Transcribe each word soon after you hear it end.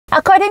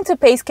According to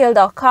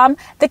payscale.com,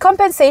 the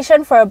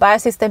compensation for a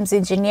biosystems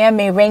engineer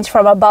may range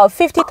from about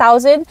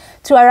 $50,000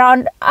 to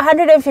around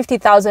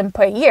 $150,000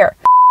 per year.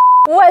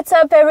 What's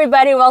up,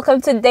 everybody? Welcome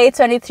to day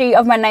 23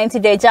 of my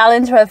 90-day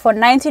challenge, where for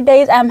 90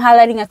 days I'm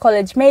highlighting a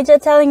college major,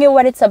 telling you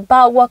what it's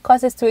about, what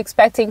courses to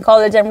expect in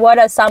college, and what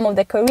are some of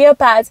the career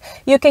paths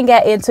you can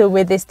get into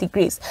with these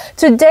degrees.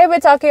 Today we're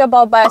talking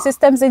about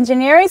biosystems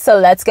engineering, so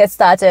let's get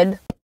started.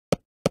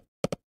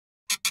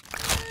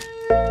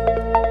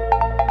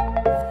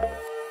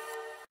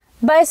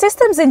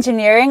 Biosystems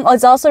engineering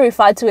is also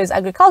referred to as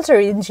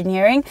agricultural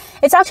engineering.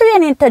 It's actually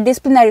an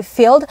interdisciplinary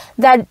field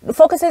that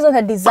focuses on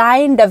the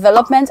design,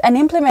 development, and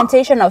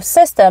implementation of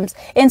systems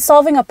in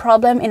solving a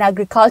problem in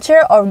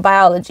agriculture or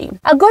biology.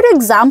 A good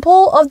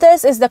example of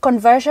this is the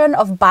conversion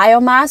of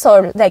biomass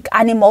or like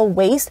animal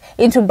waste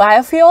into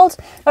biofuels,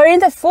 or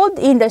in the food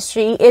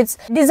industry, it's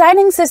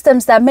designing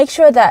systems that make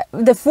sure that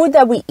the food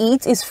that we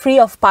eat is free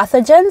of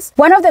pathogens.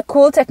 One of the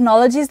cool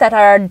technologies that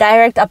are a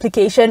direct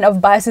application of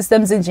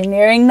biosystems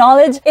engineering knowledge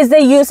is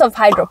the use of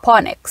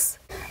hydroponics.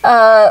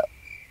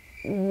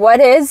 What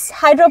is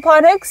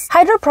hydroponics?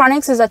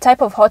 Hydroponics is a type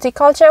of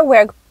horticulture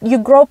where you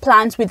grow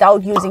plants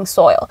without using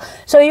soil.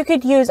 So you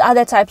could use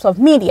other types of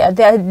media.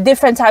 There are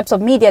different types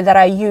of media that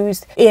are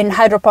used in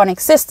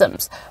hydroponic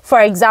systems. For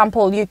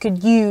example, you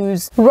could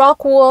use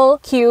rock wool,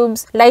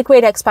 cubes,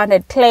 lightweight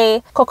expanded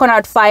clay,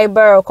 coconut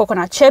fiber or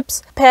coconut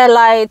chips,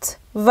 perlite,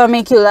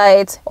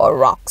 vermiculite, or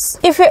rocks.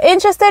 If you're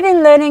interested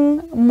in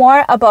learning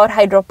more about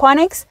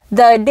hydroponics,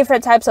 the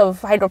different types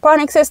of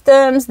hydroponic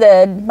systems,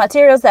 the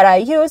materials that are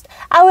used,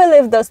 I will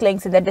leave those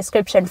links in the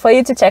description for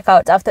you to check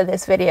out after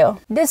this video.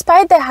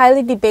 Despite the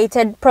highly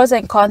debated pros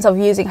and cons of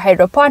using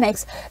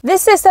hydroponics,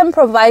 this system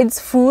provides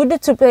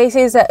food to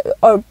places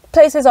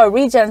or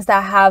regions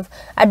that have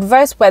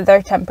adverse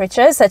weather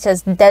temperatures, such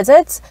as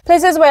deserts,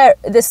 places where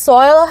the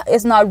soil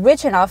is not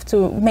rich enough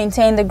to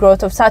maintain the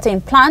growth of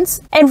certain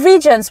plants, and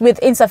regions with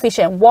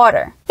insufficient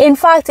water. In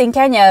fact, in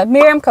Kenya,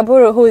 Miriam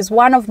Kaburu, who is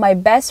one of my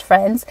best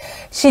friends,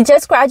 she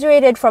just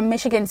graduated from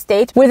Michigan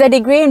State with a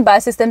degree in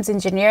biosystems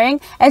engineering,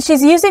 and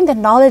she's using the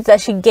knowledge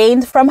that she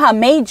gained from her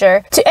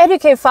major to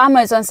educate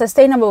farmers on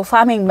sustainable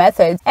farming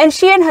methods. And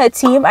she and her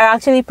team are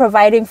actually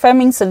providing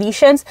farming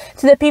solutions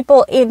to the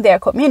people in their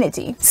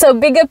community. So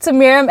big up to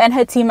Miriam and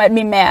her team at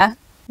Mimea.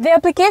 The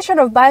application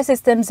of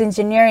biosystems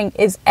engineering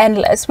is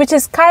endless, which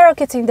is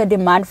skyrocketing the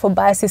demand for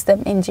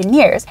biosystem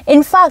engineers.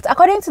 In fact,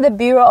 according to the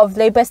Bureau of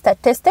Labor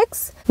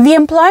Statistics, the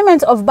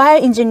employment of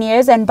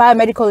bioengineers and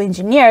biomedical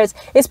engineers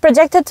is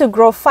projected to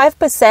grow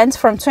 5%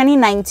 from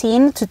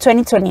 2019 to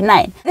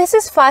 2029. This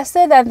is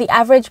faster than the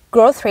average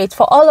growth rate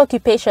for all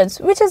occupations,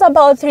 which is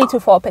about 3 to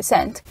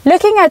 4%.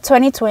 Looking at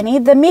 2020,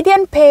 the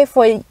median pay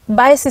for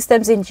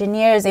biosystems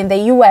engineers in the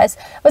US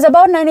was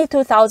about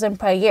 $92,000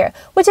 per year,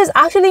 which is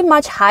actually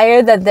much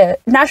higher than the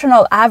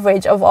national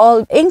average of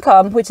all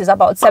income, which is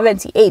about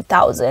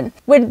 $78,000.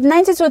 With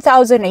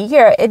 $92,000 a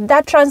year,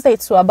 that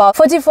translates to about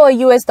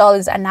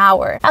 $44 an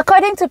hour.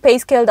 According to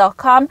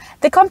payscale.com,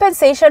 the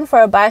compensation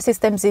for a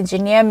biosystems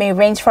engineer may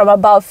range from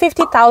about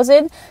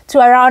 $50,000 to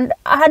around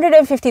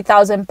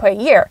 $150,000 per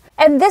year.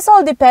 And this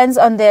all depends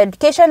on the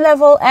education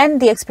level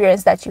and the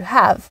experience that you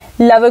have.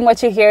 Loving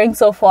what you're hearing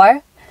so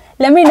far?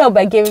 Let me know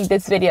by giving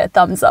this video a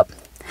thumbs up.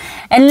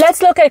 And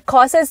let's look at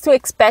courses to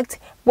expect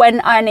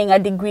when earning a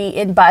degree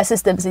in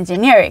biosystems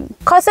engineering.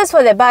 Courses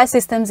for the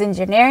biosystems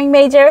engineering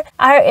major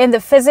are in the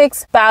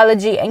physics,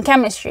 biology, and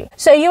chemistry.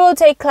 So you will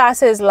take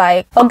classes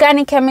like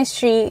organic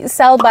chemistry,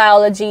 cell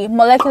biology,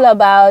 molecular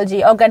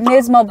biology,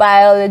 organismal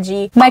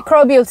biology,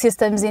 microbial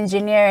systems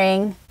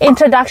engineering,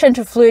 introduction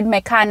to fluid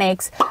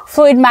mechanics,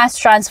 fluid mass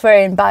transfer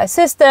in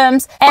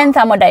biosystems, and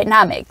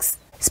thermodynamics.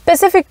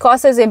 Specific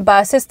courses in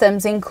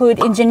biosystems include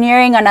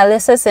engineering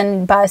analysis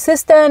in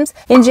biosystems,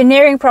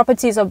 engineering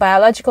properties of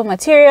biological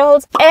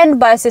materials, and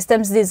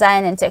biosystems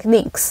design and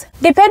techniques.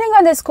 Depending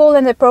on the school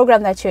and the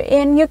program that you're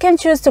in, you can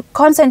choose to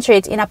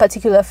concentrate in a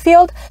particular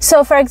field.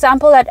 So for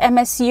example, at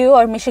MSU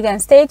or Michigan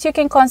State, you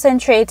can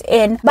concentrate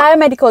in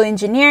biomedical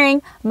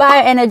engineering,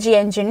 bioenergy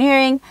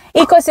engineering,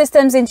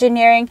 ecosystems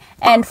engineering,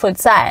 and food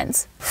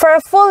science. For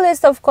a full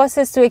list of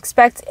courses to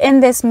expect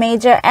in this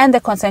major and the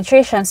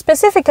concentration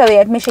specifically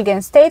at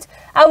Michigan State,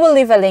 I will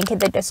leave a link in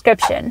the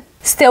description.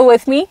 Still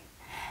with me?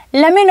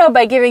 Let me know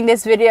by giving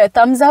this video a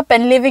thumbs up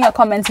and leaving a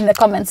comment in the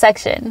comment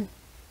section.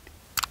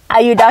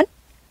 Are you done?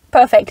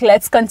 Perfect,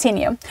 let's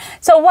continue.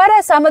 So what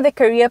are some of the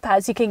career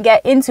paths you can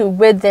get into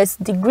with this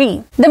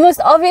degree? The most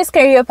obvious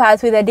career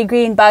path with a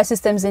degree in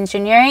biosystems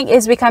engineering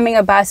is becoming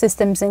a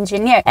biosystems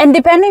engineer. And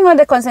depending on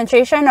the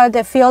concentration or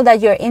the field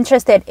that you're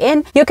interested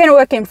in, you can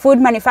work in food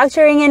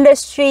manufacturing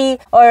industry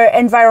or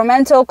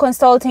environmental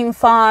consulting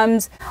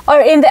firms,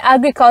 or in the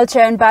agriculture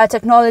and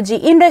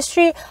biotechnology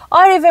industry,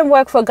 or even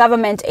work for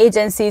government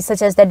agencies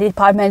such as the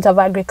Department of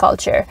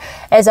Agriculture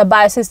as a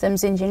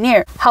biosystems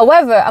engineer.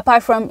 However,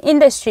 apart from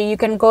industry, you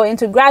can go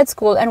into grad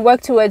school and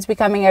work towards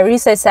becoming a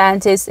research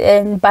scientist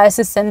in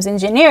biosystems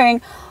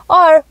engineering,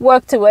 or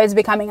work towards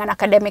becoming an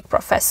academic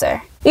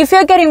professor. If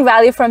you're getting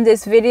value from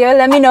this video,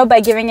 let me know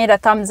by giving it a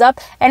thumbs up,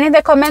 and in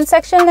the comment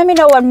section, let me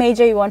know what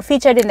major you want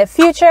featured in the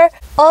future.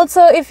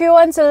 Also, if you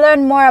want to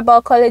learn more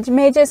about college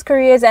majors,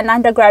 careers, and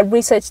undergrad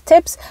research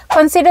tips,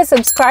 consider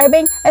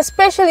subscribing,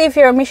 especially if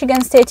you're a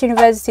Michigan State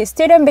University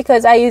student,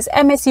 because I use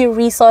MSU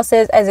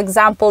resources as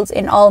examples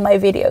in all my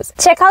videos.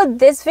 Check out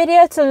this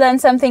video to learn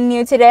something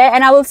new today,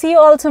 and I will see you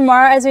all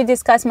tomorrow as we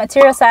discuss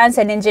material science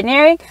and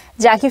engineering.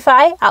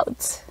 Jacqify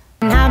out.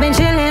 I've been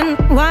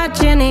chillin',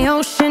 watching the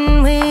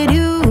ocean with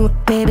you,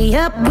 baby,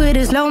 up with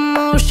a slow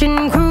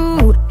motion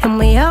crew, and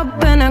we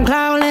up in our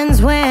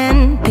clouds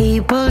when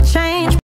people change.